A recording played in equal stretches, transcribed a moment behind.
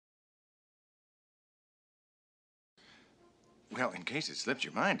Well, in case it slips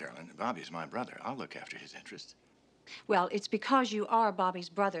your mind, darling, Bobby's my brother. I'll look after his interests. Well, it's because you are Bobby's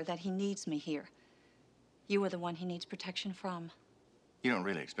brother that he needs me here. You are the one he needs protection from. You don't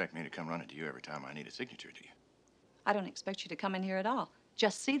really expect me to come running to you every time I need a signature, do you? I don't expect you to come in here at all.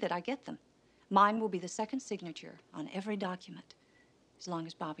 Just see that I get them. Mine will be the second signature on every document, as long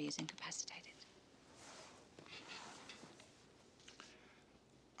as Bobby is incapacitated.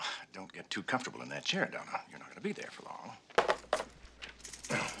 Don't get too comfortable in that chair, Donna. You're not going to be there for long.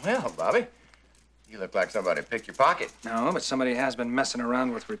 Well, Bobby, you look like somebody picked your pocket. No, but somebody has been messing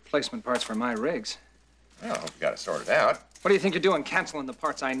around with replacement parts for my rigs. Well, I hope you got it sorted out. What do you think you're doing, canceling the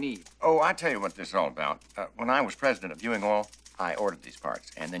parts I need? Oh, I tell you what this is all about. When I was president of Ewing Oil, I ordered these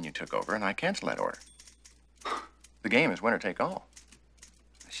parts, and then you took over, and I canceled that order. The game is winner take all.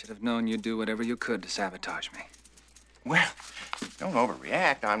 I should have known you'd do whatever you could to sabotage me. Well, don't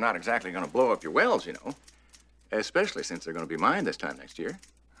overreact. I'm not exactly going to blow up your wells, you know. Especially since they're going to be mine this time next year.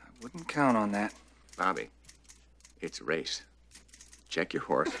 I wouldn't count on that. Bobby, it's a race. Check your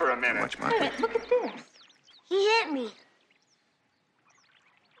horse. For a minute. Watch my Hey, look at this. He hit me.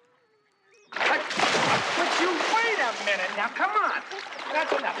 Would you wait a minute now? Come on.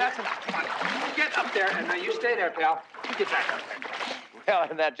 That's enough. That's enough. Come on. Get up there, and you stay there, pal. You get back up there. Well,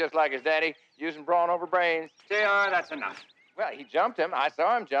 isn't that just like his daddy, using brawn over brains? JR, that's enough. Well, he jumped him. I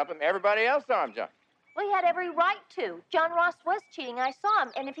saw him jump him. Everybody else saw him jump. Well, he had every right to. John Ross was cheating. I saw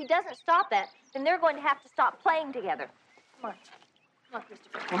him. And if he doesn't stop that, then they're going to have to stop playing together. Come on. Come on,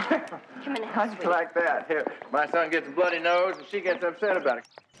 Christopher. Come in the house, sweetie. Like that. Here, my son gets a bloody nose, and she gets upset about it.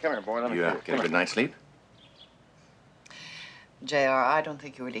 Come here, boy. Let me You see. get a good night's sleep? JR, I don't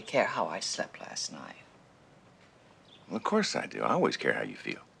think you really care how I slept last night. Well, of course I do. I always care how you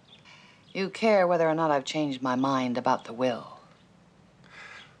feel. You care whether or not I've changed my mind about the will.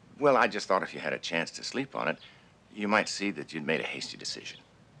 Well, I just thought if you had a chance to sleep on it, you might see that you'd made a hasty decision.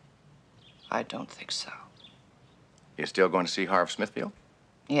 I don't think so. You're still going to see Harv Smithfield?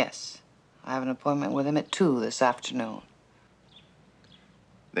 Yes. I have an appointment with him at 2 this afternoon.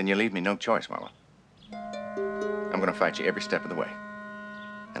 Then you leave me no choice, Mama. I'm going to fight you every step of the way.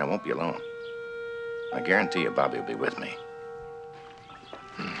 And I won't be alone. I guarantee you Bobby will be with me.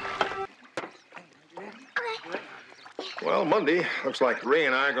 Well, Monday, looks like Ray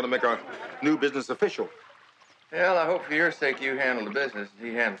and I are going to make our new business official. Well, I hope for your sake you handle the business and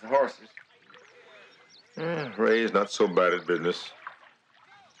he handles the horses. Ray's not so bad at business.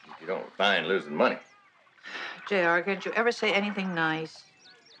 If you don't mind losing money. JR, can't you ever say anything nice?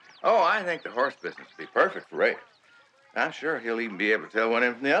 Oh, I think the horse business would be perfect for Ray. I'm sure he'll even be able to tell one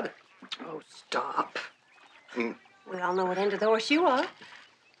end from the other. Oh, stop. We all know what end of the horse you are.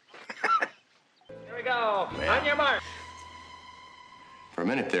 Here we go. On your mark. For a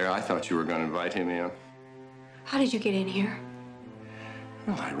minute there, I thought you were going to invite him in. How did you get in here?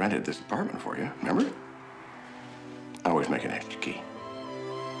 Well, I rented this apartment for you, remember? I always make an extra key.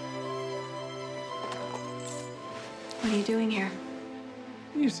 What are you doing here?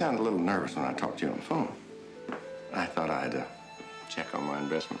 You sound a little nervous when I talked to you on the phone. I thought I'd check on my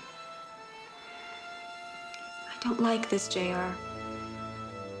investment. I don't like this, JR. Well,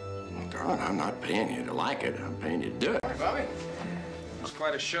 darling, I'm not paying you to like it. I'm paying you to do it. Hey, Bobby. It was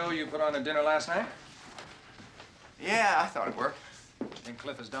quite a show you put on at dinner last night. Yeah, I thought it worked. Think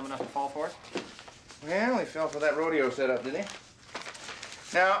Cliff is dumb enough to fall for it? Well, he fell for that rodeo setup, didn't he?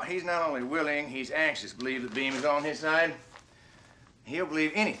 Now, he's not only willing, he's anxious to believe that Beam is on his side. He'll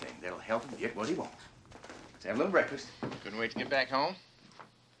believe anything that'll help him get what he wants. Let's have a little breakfast. Couldn't wait to get back home.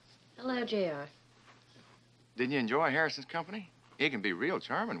 Hello, JR. Didn't you enjoy Harrison's company? He can be real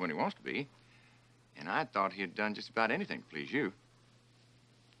charming when he wants to be. And I thought he had done just about anything to please you.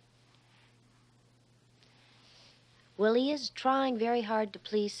 Well, he is trying very hard to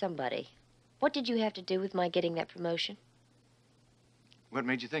please somebody. What did you have to do with my getting that promotion? What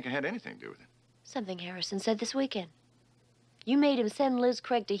made you think I had anything to do with it? Something Harrison said this weekend. You made him send Liz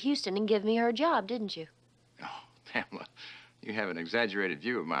Craig to Houston and give me her job, didn't you? Oh, Pamela, you have an exaggerated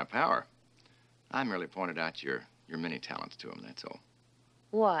view of my power. I merely pointed out your many talents to him, that's all.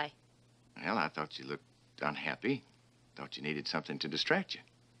 Why? Well, I thought you looked unhappy. Thought you needed something to distract you.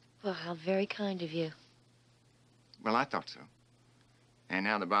 Well, how very kind of you. Well, I thought so. And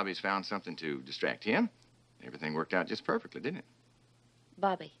now that Bobby's found something to distract him, everything worked out just perfectly, didn't it?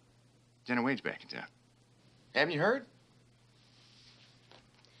 Bobby. Jenna Wade's back in town. Haven't you heard?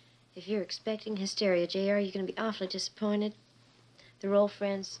 If you're expecting hysteria, JR, you're going to be awfully disappointed. They're old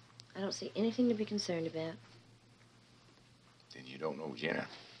friends. I don't see anything to be concerned about. Then you don't know Jenna.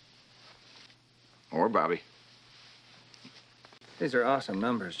 Or Bobby. These are awesome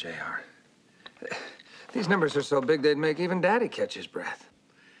numbers, JR. These numbers are so big they'd make even Daddy catch his breath.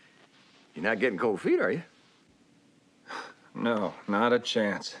 You're not getting cold feet, are you? No, not a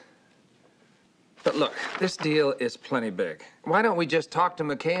chance. But look, this deal is plenty big. Why don't we just talk to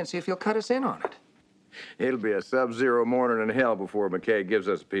McKay and see if he'll cut us in on it? It'll be a sub-zero morning in hell before McKay gives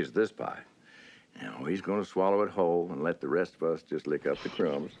us a piece of this pie. Now, he's going to swallow it whole and let the rest of us just lick up the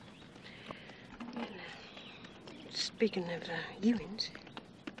crumbs. Speaking of Ewings.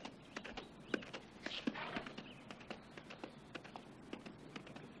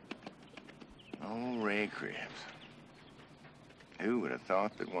 Oh, Ray Cribbs. Who would have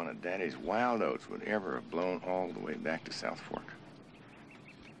thought that one of Daddy's wild oats would ever have blown all the way back to South Fork?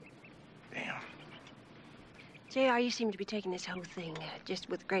 Damn. JR, you seem to be taking this whole thing just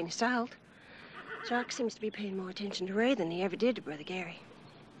with a grain of salt. Jock seems to be paying more attention to Ray than he ever did to Brother Gary.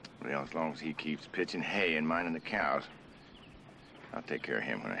 Well, as long as he keeps pitching hay and minding the cows, I'll take care of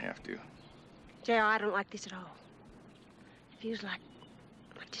him when I have to. JR, I don't like this at all. It feels like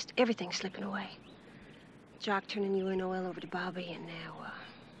just everything's slipping away. Jock turning you and Noel over to Bobby, and now,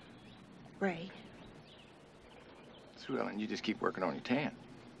 Ray. Sue Ellen, you just keep working on your tan.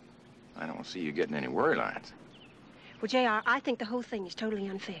 I don't see you getting any worry lines. Well, JR, I think the whole thing is totally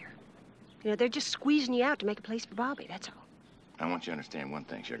unfair. You know, they're just squeezing you out to make a place for Bobby, that's all. I want you to understand one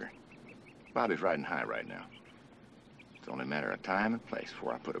thing, Sugar. Bobby's riding high right now. It's only a matter of time and place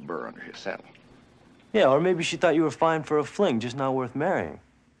before I put a burr under his saddle. Yeah, or maybe she thought you were fine for a fling, just not worth marrying.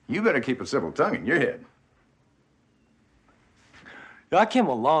 You better keep a civil tongue in your head. I came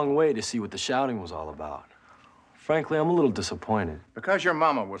a long way to see what the shouting was all about. Frankly, I'm a little disappointed. Because your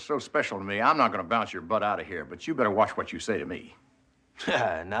mama was so special to me, I'm not going to bounce your butt out of here, but you better watch what you say to me.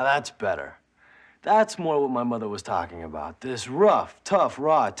 Yeah, now that's better. That's more what my mother was talking about. This rough, tough,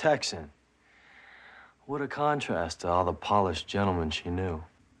 raw Texan. What a contrast to all the polished gentlemen she knew.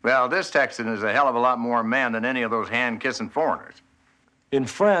 Well, this Texan is a hell of a lot more man than any of those hand-kissing foreigners. In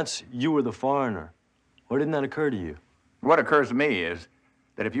France, you were the foreigner. Or didn't that occur to you? What occurs to me is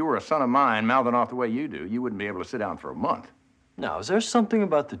that if you were a son of mine mouthing off the way you do, you wouldn't be able to sit down for a month. Now, is there something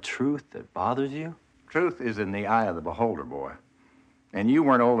about the truth that bothers you? Truth is in the eye of the beholder, boy. And you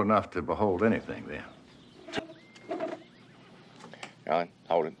weren't old enough to behold anything then. Ellen,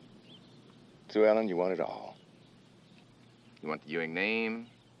 hold it. Sue Ellen, you want it all. You want the Ewing name,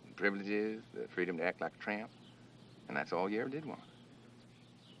 the privileges, the freedom to act like a tramp, and that's all you ever did want.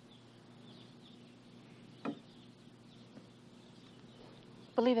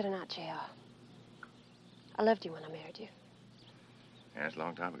 Believe it or not, JR, I loved you when I married you. Yeah, it's a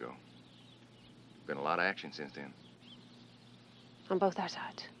long time ago. Been a lot of action since then. On both our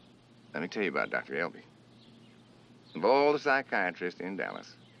sides. Let me tell you about Dr. Elby. Of all the psychiatrists in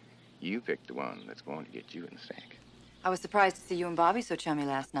Dallas, you picked the one that's going to get you in the sack. I was surprised to see you and Bobby so chummy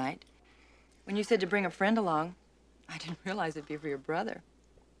last night. When you said to bring a friend along, I didn't realize it'd be for your brother.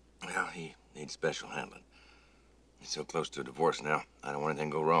 Well, he needs special handling. He's so close to a divorce now, I don't want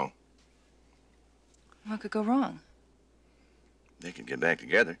anything to go wrong. What could go wrong? They could get back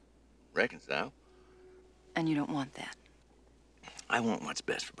together, reconcile. And you don't want that? I want what's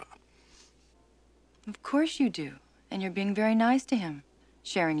best for Bob. Of course you do. And you're being very nice to him,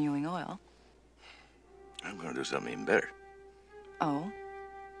 sharing Ewing oil. I'm going to do something even better. Oh?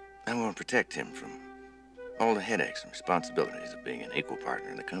 I want to protect him from all the headaches and responsibilities of being an equal partner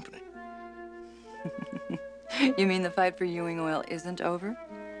in the company. You mean the fight for Ewing oil isn't over?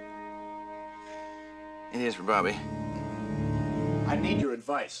 It is for Bobby. I need your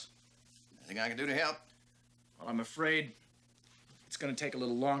advice. Anything I can do to help? Well, I'm afraid it's going to take a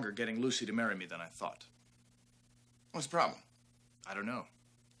little longer getting Lucy to marry me than I thought. What's the problem? I don't know.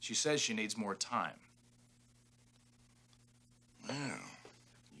 She says she needs more time. Well,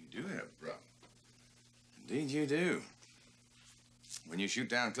 you do have a problem. Indeed you do. When you shoot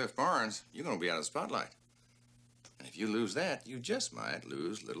down Cliff Barnes, you're going to be out of the spotlight. And if you lose that, you just might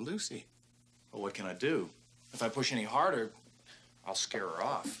lose little Lucy. Well, what can I do? If I push any harder, I'll scare her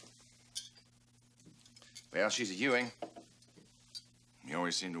off. Well, she's a Ewing. You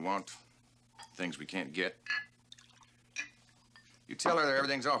always seem to want things we can't get. You tell her that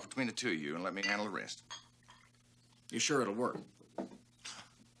everything's off between the two of you and let me handle the rest. You sure it'll work?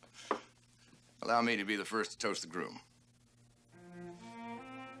 Allow me to be the first to toast the groom.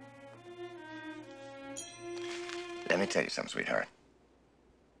 Let me tell you something, sweetheart.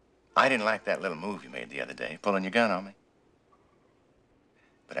 I didn't like that little move you made the other day, pulling your gun on me.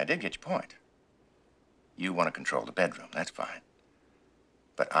 But I did get your point. You want to control the bedroom, that's fine.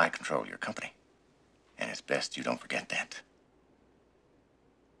 But I control your company. And it's best you don't forget that.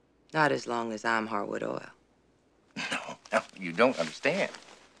 Not as long as I'm Harwood Oil. No, you don't understand.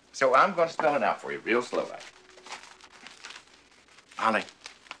 So I'm going to spell it out for you real slow. Holly,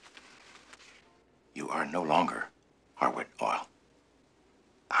 you are no longer Harwood Oil.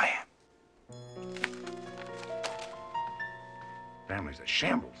 I am. Family's a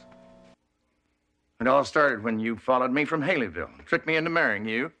shambles. It all started when you followed me from Haleyville and tricked me into marrying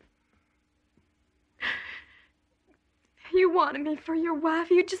you. You wanted me for your wife.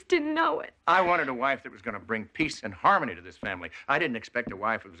 You just didn't know it. I wanted a wife that was going to bring peace and harmony to this family. I didn't expect a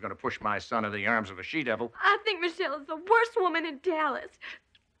wife that was going to push my son into the arms of a she-devil. I think Michelle is the worst woman in Dallas.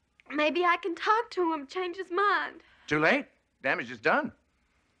 Maybe I can talk to him, change his mind. Too late. Damage is done.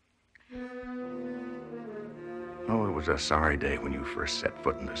 Oh, it was a sorry day when you first set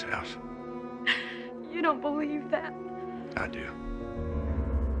foot in this house. You don't believe that. I do.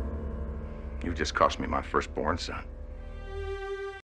 You just cost me my firstborn son.